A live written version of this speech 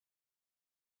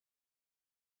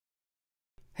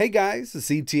Hey guys, it's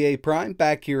etaprime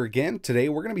back here again. Today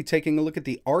we're going to be taking a look at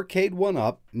the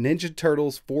Arcade1UP Ninja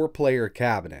Turtles 4-player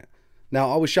cabinet. Now,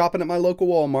 I was shopping at my local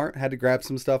Walmart, had to grab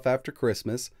some stuff after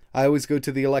Christmas. I always go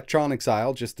to the electronics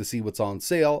aisle just to see what's on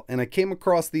sale, and I came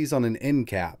across these on an end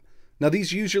cap. Now,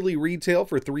 these usually retail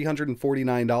for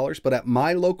 $349, but at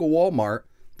my local Walmart,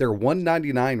 they're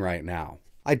 $199 right now.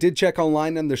 I did check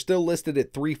online and they're still listed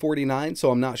at $349, so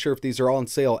I'm not sure if these are on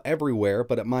sale everywhere,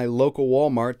 but at my local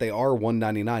Walmart, they are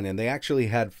 $199, and they actually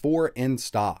had 4 in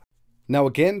stock. Now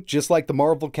again, just like the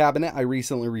Marvel cabinet I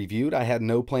recently reviewed, I had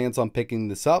no plans on picking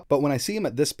this up, but when I see them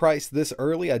at this price this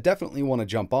early, I definitely want to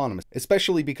jump on them,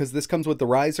 especially because this comes with the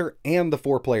riser and the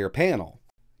 4-player panel.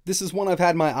 This is one I've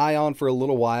had my eye on for a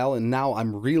little while, and now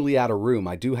I'm really out of room.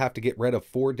 I do have to get rid of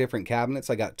 4 different cabinets.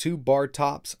 I got 2 bar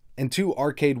tops and 2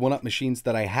 Arcade1UP machines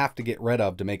that I have to get rid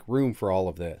of to make room for all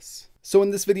of this. So in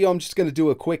this video, I'm just going to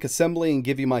do a quick assembly and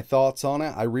give you my thoughts on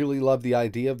it. I really love the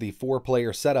idea of the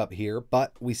 4-player setup here,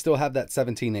 but we still have that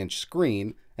 17-inch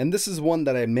screen, and this is one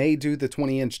that I may do the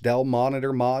 20-inch Dell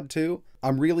monitor mod to.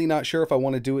 I'm really not sure if I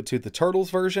want to do it to the Turtles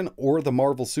version or the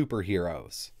Marvel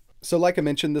Superheroes. So like I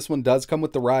mentioned, this one does come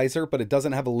with the riser, but it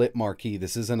doesn't have a lit marquee.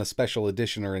 This isn't a special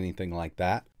edition or anything like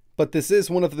that. But this is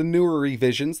one of the newer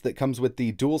revisions that comes with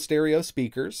the dual stereo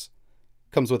speakers,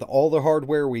 comes with all the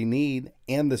hardware we need,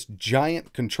 and this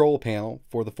giant control panel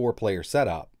for the 4-player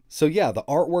setup. So yeah, the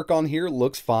artwork on here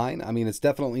looks fine. I mean, it's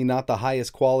definitely not the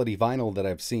highest quality vinyl that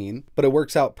I've seen, but it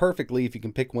works out perfectly if you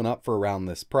can pick one up for around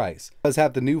this price. It does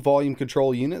have the new volume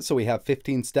control unit, so we have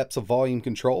 15 steps of volume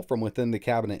control from within the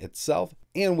cabinet itself,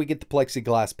 and we get the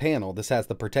plexiglass panel. This has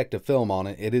the protective film on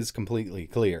it. It is completely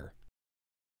clear.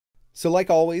 So like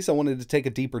always, I wanted to take a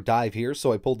deeper dive here,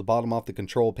 so I pulled the bottom off the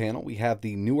control panel. We have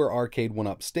the newer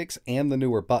Arcade1UP sticks and the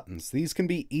newer buttons. These can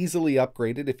be easily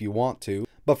upgraded if you want to,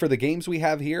 but for the games we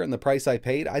have here and the price I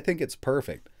paid, I think it's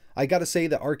perfect. I gotta say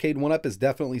that Arcade1UP has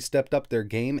definitely stepped up their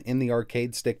game in the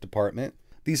arcade stick department.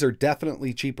 These are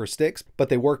definitely cheaper sticks, but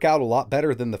they work out a lot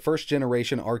better than the first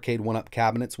generation Arcade1UP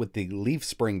cabinets with the leaf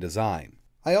spring design.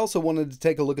 I also wanted to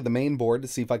take a look at the main board to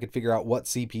see if I could figure out what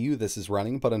CPU this is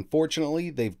running, but unfortunately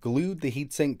they've glued the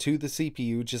heatsink to the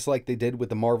CPU just like they did with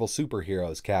the Marvel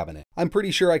Superheroes cabinet. I'm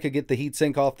pretty sure I could get the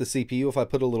heatsink off the CPU if I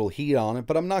put a little heat on it,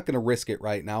 but I'm not going to risk it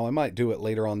right now. I might do it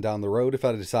later on down the road if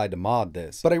I decide to mod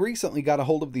this. But I recently got a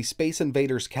hold of the Space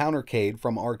Invaders Countercade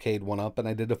from Arcade1UP, and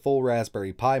I did a full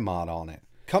Raspberry Pi mod on it.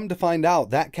 Come to find out,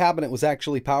 that cabinet was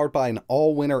actually powered by an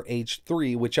all-winner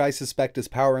H3, which I suspect is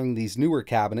powering these newer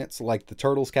cabinets, like the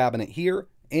Turtles cabinet here,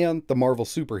 and the Marvel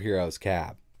Superheroes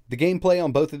cab. The gameplay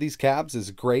on both of these cabs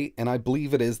is great, and I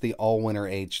believe it is the all-winner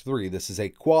H3. This is a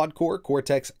quad-core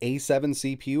Cortex A7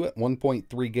 CPU at 1.3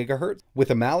 GHz,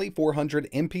 with a Mali 400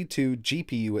 MP2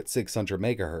 GPU at 600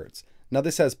 MHz. Now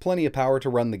this has plenty of power to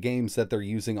run the games that they're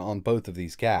using on both of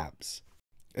these cabs.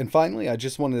 And finally, I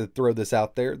just wanted to throw this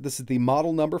out there. This is the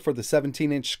model number for the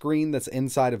 17-inch screen that's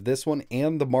inside of this one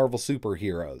and the Marvel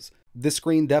Superheroes. This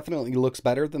screen definitely looks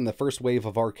better than the first wave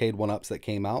of Arcade1UPs that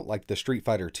came out, like the Street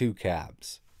Fighter II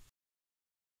cabs.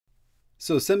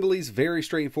 So assembly's very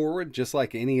straightforward, just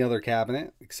like any other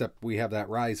cabinet, except we have that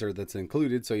riser that's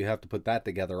included, so you have to put that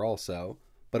together also.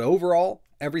 But overall,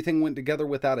 everything went together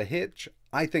without a hitch.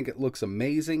 I think it looks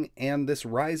amazing, and this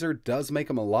riser does make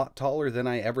them a lot taller than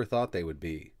I ever thought they would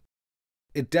be.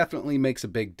 It definitely makes a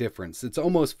big difference. It's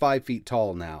almost 5 feet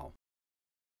tall now.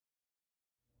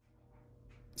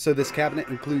 So this cabinet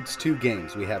includes 2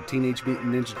 games. We have Teenage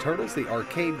Mutant Ninja Turtles, the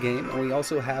arcade game, and we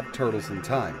also have Turtles in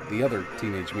Time, the other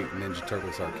Teenage Mutant Ninja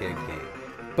Turtles arcade game.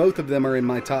 Both of them are in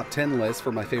my top 10 list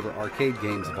for my favorite arcade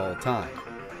games of all time.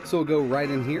 So we'll go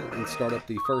right in here and start up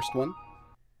the first one.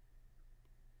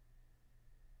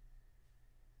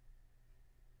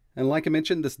 And like I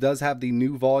mentioned, this does have the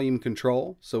new volume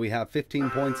control, so we have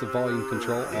 15 points of volume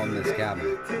control on this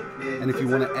cabinet. And if you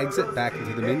want to exit back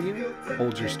into the menu,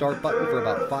 hold your start button for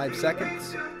about 5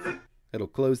 seconds. It'll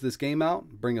close this game out,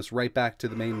 bring us right back to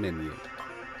the main menu.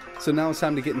 So now it's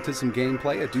time to get into some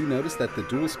gameplay. I do notice that the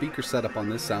dual speaker setup on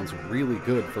this sounds really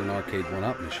good for an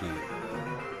Arcade1UP machine.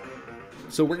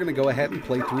 So we're going to go ahead and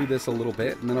play through this a little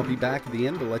bit, and then I'll be back at the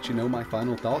end to let you know my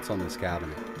final thoughts on this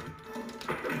cabinet.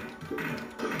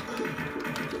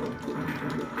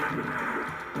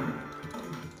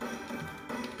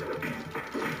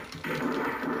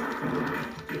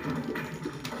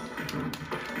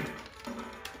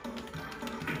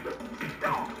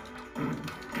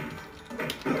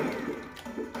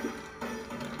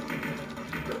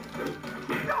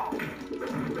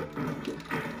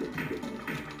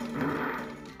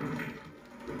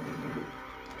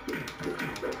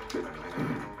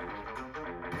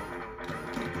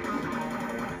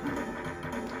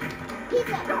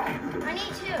 Pizza. I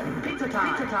need two. Pizza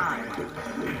time. Pizza time.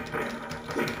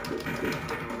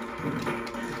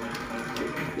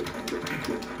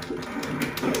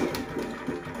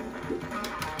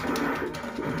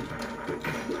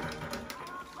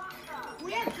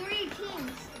 We have 3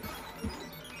 teams.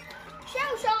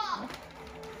 Shell shot.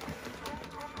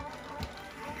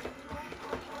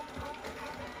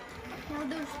 Now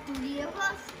there's 3 of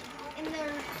us, and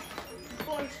there's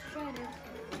 4 shredders.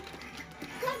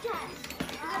 Contest.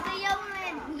 We got the yellow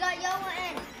in. We got yellow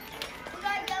in. We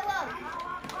got yellow.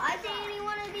 I think he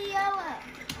want to be yellow.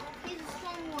 He's a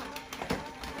strong one.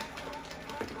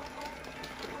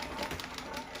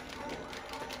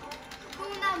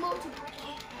 Doing that multiple.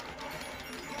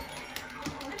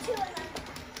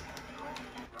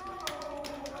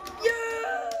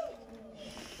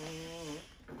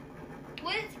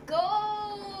 Let's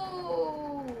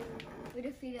go! We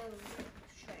defeated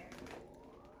Shredder.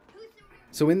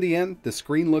 So in the end, the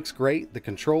screen looks great, the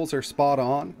controls are spot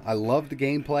on, I love the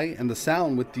gameplay, and the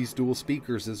sound with these dual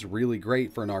speakers is really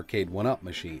great for an Arcade1UP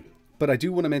machine. But I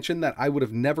do want to mention that I would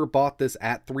have never bought this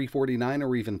at $349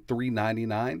 or even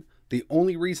 $399. The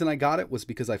only reason I got it was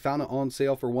because I found it on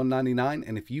sale for $199,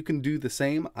 and if you can do the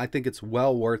same, I think it's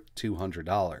well worth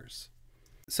 $200.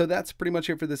 So that's pretty much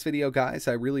it for this video, guys.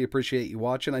 I really appreciate you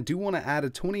watching. I do want to add a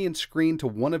 20-inch screen to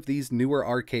one of these newer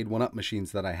Arcade1UP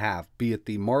machines that I have, be it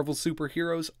the Marvel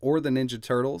Superheroes or the Ninja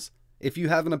Turtles. If you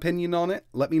have an opinion on it,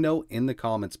 let me know in the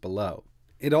comments below.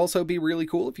 It'd also be really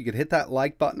cool if you could hit that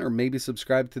like button or maybe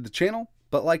subscribe to the channel.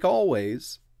 But like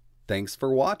always, thanks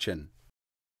for watching.